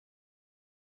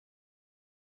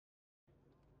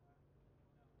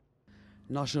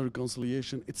National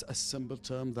reconciliation, it's a simple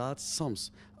term that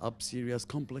sums up Syria's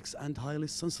complex and highly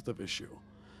sensitive issue.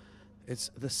 It's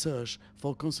the search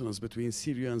for consensus between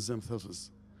Syrians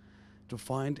themselves to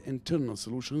find internal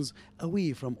solutions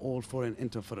away from all foreign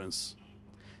interference.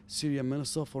 Syrian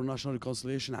Minister for National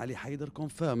Reconciliation Ali Haider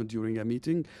confirmed during a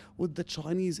meeting with the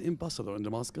Chinese ambassador in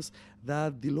Damascus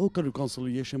that the local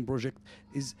reconciliation project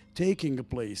is taking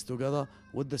place together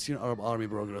with the Syrian Arab Army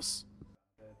progress.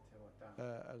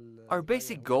 Our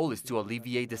basic goal is to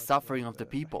alleviate the suffering of the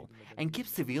people and keep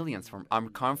civilians from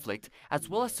armed conflict, as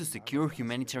well as to secure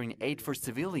humanitarian aid for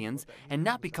civilians and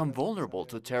not become vulnerable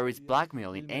to terrorist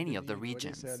blackmail in any of the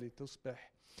regions.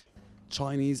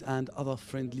 Chinese and other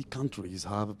friendly countries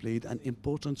have played an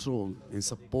important role in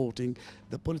supporting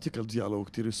the political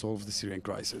dialogue to resolve the Syrian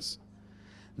crisis.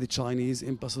 The Chinese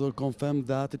ambassador confirmed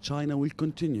that China will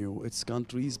continue its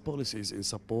country's policies in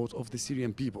support of the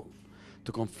Syrian people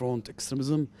to confront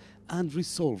extremism and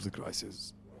resolve the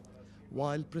crisis,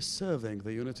 while preserving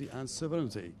the unity and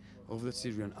sovereignty of the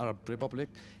Syrian Arab Republic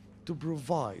to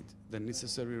provide the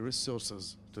necessary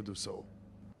resources to do so.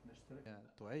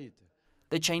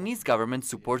 The Chinese government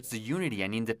supports the unity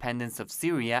and independence of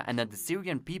Syria and that the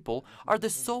Syrian people are the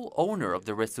sole owner of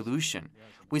the resolution.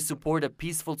 We support a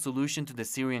peaceful solution to the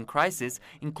Syrian crisis,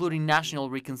 including national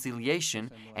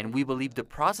reconciliation, and we believe the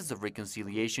process of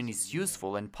reconciliation is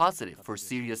useful and positive for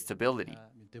Syria's stability.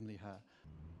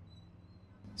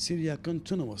 Syria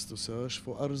continues to search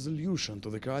for a resolution to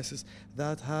the crisis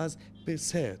that has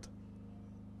beset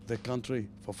the country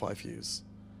for 5 years.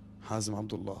 Hazem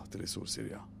Abdullah, Telesur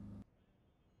Syria.